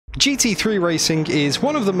GT3 racing is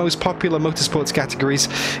one of the most popular motorsports categories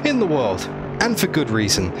in the world, and for good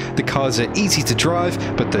reason. The cars are easy to drive,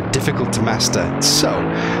 but they're difficult to master. So,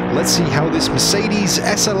 let's see how this Mercedes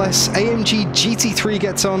SLS AMG GT3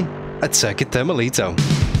 gets on at Circuit Thermalito.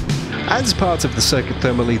 As part of the Circuit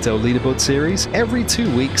Thermalito Leaderboard series, every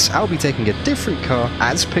 2 weeks I'll be taking a different car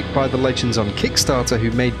as picked by the legends on Kickstarter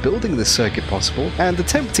who made building this circuit possible, and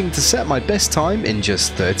attempting to set my best time in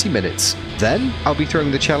just 30 minutes. Then, I'll be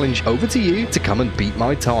throwing the challenge over to you to come and beat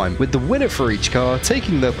my time, with the winner for each car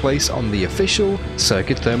taking their place on the official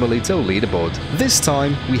Circuit Thermalito Leaderboard. This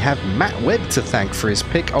time, we have Matt Webb to thank for his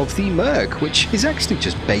pick of the Merc, which is actually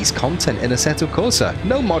just base content in Assetto Corsa.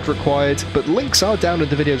 No mod required, but links are down in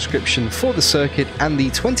the video description for the circuit and the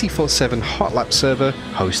 24/7 hotlap server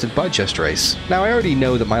hosted by Just Race. Now, I already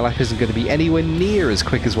know that my lap isn't going to be anywhere near as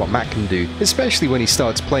quick as what Matt can do, especially when he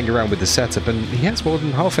starts playing around with the setup, and he has more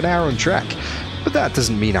than half an hour on track. But that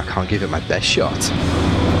doesn't mean I can't give it my best shot.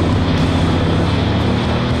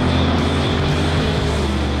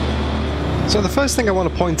 So the first thing I want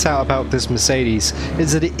to point out about this Mercedes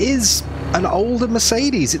is that it is an older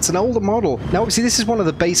Mercedes. It's an older model. Now obviously this is one of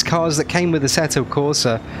the base cars that came with the Assetto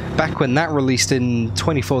Corsa back when that released in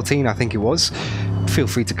 2014, I think it was. Feel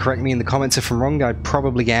free to correct me in the comments if I'm wrong, I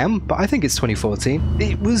probably am, but I think it's 2014.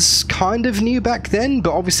 It was kind of new back then,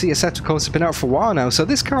 but obviously Assetto Corsa has been out for a while now, so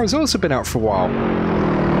this car has also been out for a while.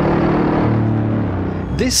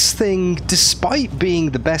 This thing, despite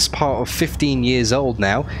being the best part of 15 years old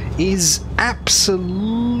now, is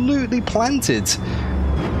absolutely planted.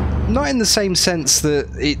 Not in the same sense that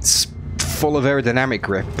it's full of aerodynamic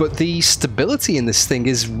grip, but the stability in this thing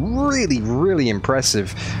is really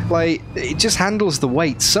impressive. Like, it just handles the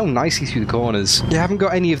weight so nicely through the corners. You haven't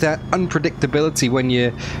got any of that unpredictability when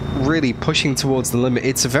you're really pushing towards the limit.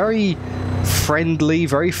 It's a very friendly,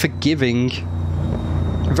 very forgiving,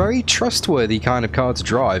 very trustworthy kind of car to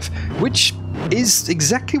drive, which is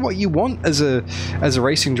exactly what you want as a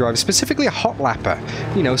racing driver, specifically a hot lapper.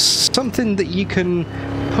 You know, something that you can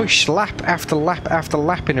push lap after lap after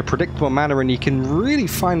lap in a predictable manner, and you can really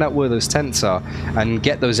find out where those tenths are and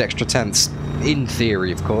get those extra tenths. In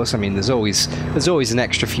theory, of course. I mean, there's always an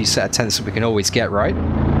extra few set of tenths that we can always get right.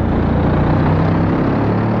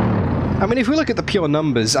 I mean, if we look at the pure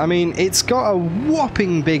numbers, I mean, it's got a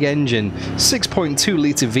whopping big engine, 6.2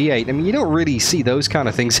 litre V8. I mean, you don't really see those kind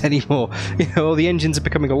of things anymore. You know, the engines are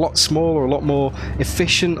becoming a lot smaller, a lot more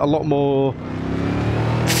efficient, a lot more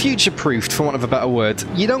future-proofed, for want of a better word.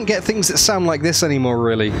 You don't get things that sound like this anymore,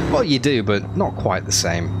 really. Well, you do, but not quite the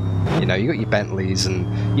same. You know, you got your Bentleys and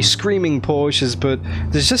your screaming Porsches, but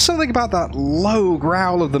there's just something about that low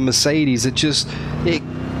growl of the Mercedes that just, it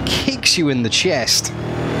kicks you in the chest.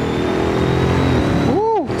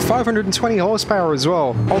 520 horsepower as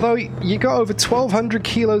well, although you got over 1,200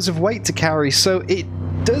 kilos of weight to carry, so it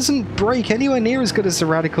doesn't break anywhere near as good as the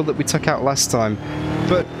Radical that we took out last time.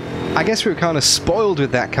 But I guess we were kind of spoiled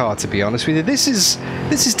with that car, to be honest with you. This is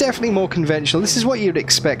definitely more conventional. This is what you'd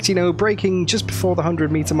expect, you know, braking just before the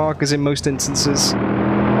 100-meter markers in most instances.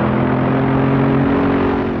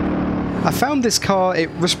 I found this car,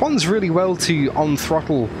 it responds really well to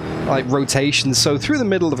on-throttle like rotations, so through the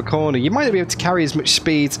middle of a corner you might not be able to carry as much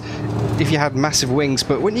speed if you had massive wings,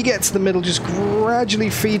 but when you get to the middle, just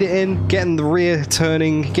gradually feed it in, getting the rear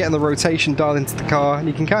turning, getting the rotation dialed into the car, and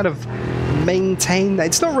you can kind of maintain that.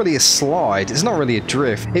 It's not really a slide, it's not really a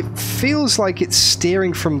drift, it feels like it's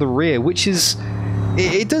steering from the rear, which is,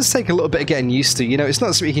 it does take a little bit of getting used to. You know, it's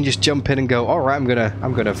not something you can just jump in and go, alright, I'm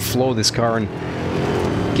gonna floor this car and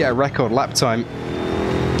get a record lap time.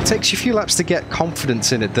 It takes you a few laps to get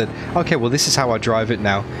confidence in it that, okay, well, this is how I drive it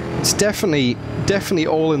now. It's definitely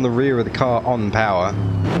all in the rear of the car on power.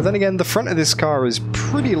 But then again, the front of this car is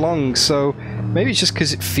pretty long, so maybe it's just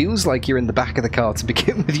because it feels like you're in the back of the car to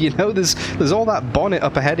begin with. You know, there's all that bonnet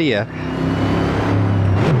up ahead of you.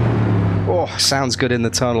 Oh, sounds good in the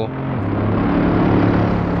tunnel.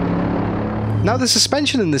 Now, the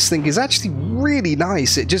suspension in this thing is actually really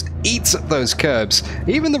nice. It just eats up those curbs,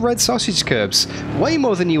 even the red sausage curbs, way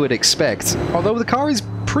more than you would expect. Although the car is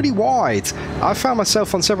pretty wide. I found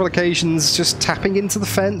myself on several occasions just tapping into the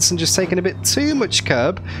fence and just taking a bit too much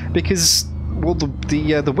curb because, well,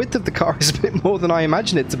 the width of the car is a bit more than I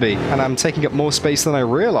imagine it to be, and I'm taking up more space than I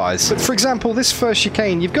realise. But for example, this first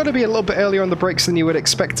chicane, you've got to be a little bit earlier on the brakes than you would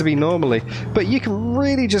expect to be normally, but you can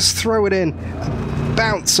really just throw it in,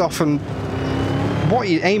 bounce off and what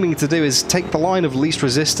you're aiming to do is take the line of least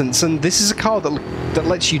resistance, and this is a car that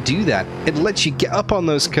lets you do that. It lets you get up on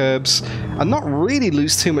those curbs and not really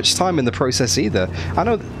lose too much time in the process either. I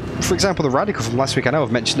know, for example, the Radical from last week, I know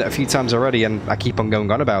I've mentioned it a few times already and I keep on going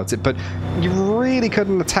on about it, but you really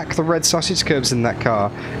couldn't attack the red sausage curbs in that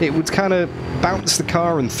car. It would kind of bounce the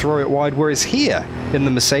car and throw it wide, whereas here in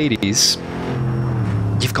the Mercedes,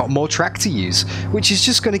 you've got more track to use, which is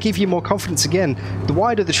just going to give you more confidence again. The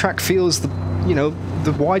wider the track feels, the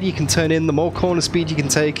wider you can turn in, the more corner speed you can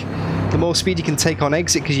take, the more speed you can take on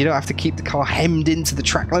exit, because you don't have to keep the car hemmed into the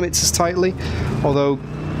track limits as tightly. Although,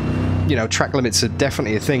 you know, track limits are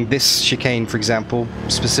definitely a thing. This chicane, for example,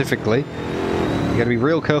 specifically, you got to be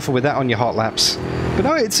real careful with that on your hot laps. But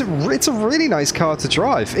no, it's a really nice car to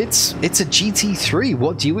drive. It's a GT3.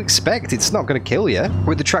 What do you expect? It's not going to kill you.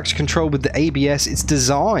 With the traction control, with the ABS, it's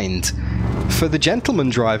designed for the gentleman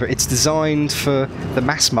driver. It's designed for the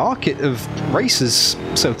mass market of racers,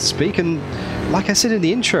 so to speak. And like I said in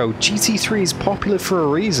the intro, GT3 is popular for a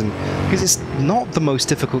reason, because it's not the most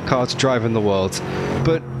difficult car to drive in the world.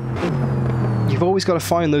 But you've always got to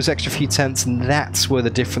find those extra few tenths, and that's where the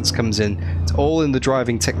difference comes in. It's all in the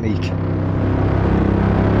driving technique.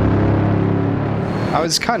 I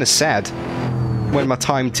was kind of sad when my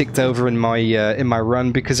time ticked over in my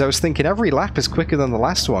run, because I was thinking every lap is quicker than the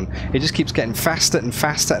last one. It just keeps getting faster and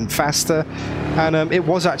faster and faster, and it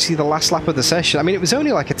was actually the last lap of the session. I mean, it was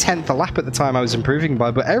only like a tenth a lap at the time I was improving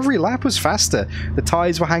by, but every lap was faster. The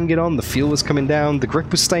tyres were hanging on, the fuel was coming down, the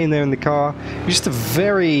grip was staying there in the car. It was just a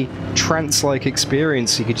very trance-like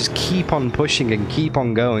experience. You could just keep on pushing and keep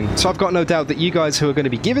on going. So I've got no doubt that you guys who are going to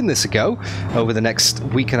be giving this a go over the next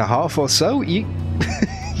week and a half or so, you're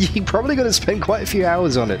probably going to spend quite a few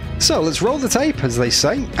hours on it. So let's roll the tape, as they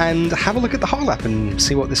say, and have a look at the hot lap and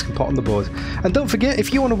see what this can put on the board. And don't forget,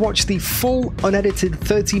 if you want to watch the full unedited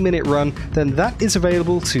 30-minute run, then that is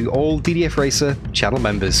available to all DDF Racer channel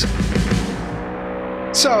members.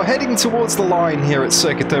 So, heading towards the line here at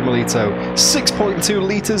Circuit Thermalito, 6.2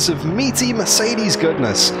 litres of meaty Mercedes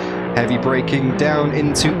goodness. Heavy braking down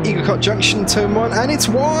into Eaglecott Junction, turn 1, and it's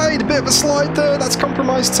wide! A bit of a slide there, that's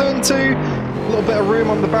compromised turn 2. A little bit of room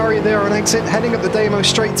on the barrier there on exit, heading up the Damo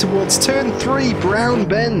straight towards turn 3, Brown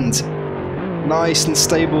Bend. Nice and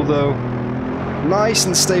stable though. Nice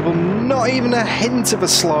and stable, not even a hint of a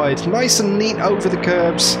slide. Nice and neat over the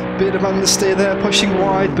curbs. Bit of understeer there, pushing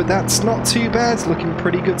wide, but that's not too bad. Looking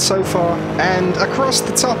pretty good so far. And across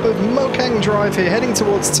the top of Mokang Drive here, heading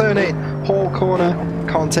towards turn 8, Hall Corner.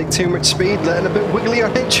 Can't take too much speed, letting a bit wiggly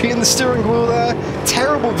on entry in the steering wheel there.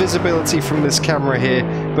 Terrible visibility from this camera here,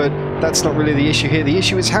 but that's not really the issue here. The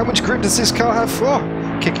issue is how much grip does this car have? Oh,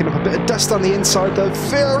 kicking up a bit of dust on the inside though,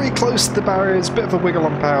 very close to the barriers, bit of a wiggle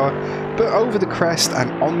on power, but over the crest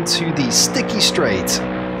and onto the sticky straight.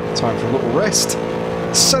 Time for a little rest.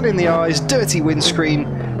 Sun in the eyes, dirty windscreen,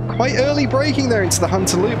 quite early braking there into the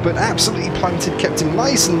Hunter loop, but absolutely planted, kept him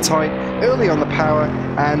nice and tight, early on the power,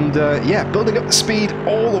 and yeah, building up the speed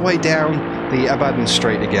all the way down the Abadan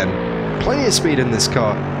straight again. Plenty of speed in this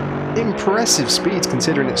car. Impressive speeds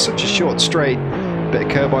considering it's such a short straight. Bit of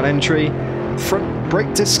curb on entry. Front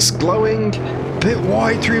brake discs glowing, bit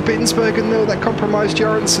wide through Binsbergen though, that compromised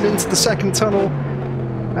Jorgensen into the second tunnel,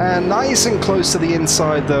 and nice and close to the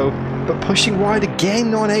inside though, but pushing wide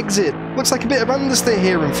again on exit. Looks like a bit of understeer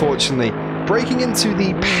here unfortunately. Braking into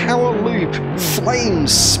the power loop,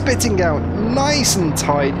 flames spitting out nice and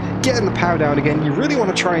tight, getting the power down again. You really want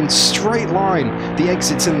to try and straight line the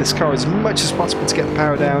exits in this car as much as possible to get the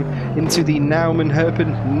power down into the Naumann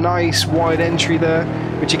Herpen. Nice wide entry there,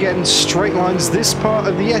 which again straight lines this part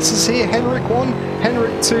of the S's here. Henrik 1,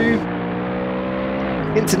 Henrik 2,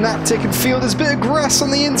 into Naptic, and feel there's a bit of grass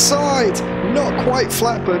on the inside. Not quite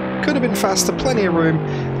flat, but could have been faster, plenty of room.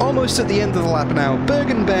 Almost at the end of the lap now,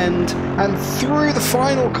 Bergen Bend, and through the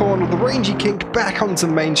final corner, the rangy kink back onto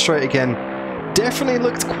the main straight again. Definitely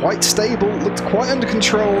looked quite stable, looked quite under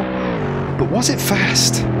control, but was it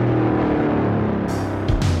fast?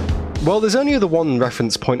 Well, there's only the one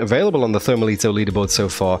reference point available on the Thermalito leaderboard so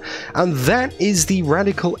far, and that is the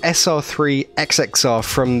Radical SR3 XXR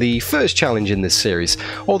from the first challenge in this series.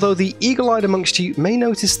 Although the eagle-eyed amongst you may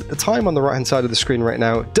notice that the time on the right-hand side of the screen right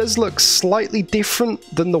now does look slightly different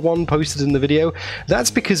than the one posted in the video. That's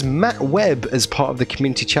because Matt Webb, as part of the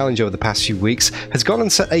community challenge over the past few weeks, has gone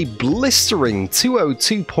and set a blistering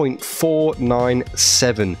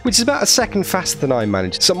 202.497, which is about a second faster than I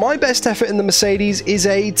managed. So my best effort in the Mercedes is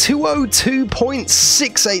a 202.687,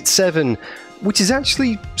 which is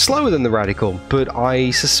actually slower than the Radical, but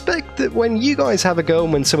I suspect that when you guys have a go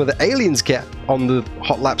and when some of the aliens get on the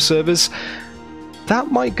hot lap servers, that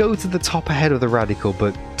might go to the top ahead of the Radical,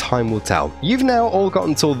 but time will tell. You've now all got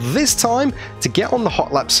until this time to get on the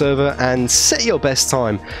hotlap server and set your best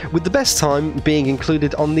time, with the best time being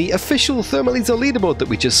included on the official Thermalito leaderboard that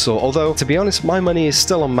we just saw, although to be honest my money is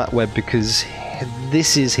still on Matt Webb because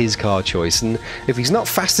this is his car choice, and if he's not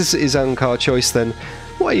fastest at his own car choice, then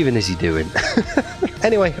what even is he doing?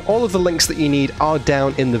 Anyway, all of the links that you need are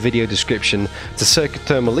down in the video description, to Circuit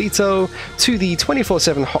Thermalito, to the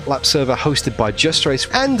 24/7 hotlap server hosted by Just Race,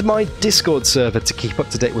 and my Discord server to keep up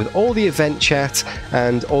to date with all the event chat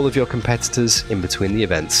and all of your competitors in between the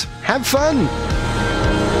events. Have fun!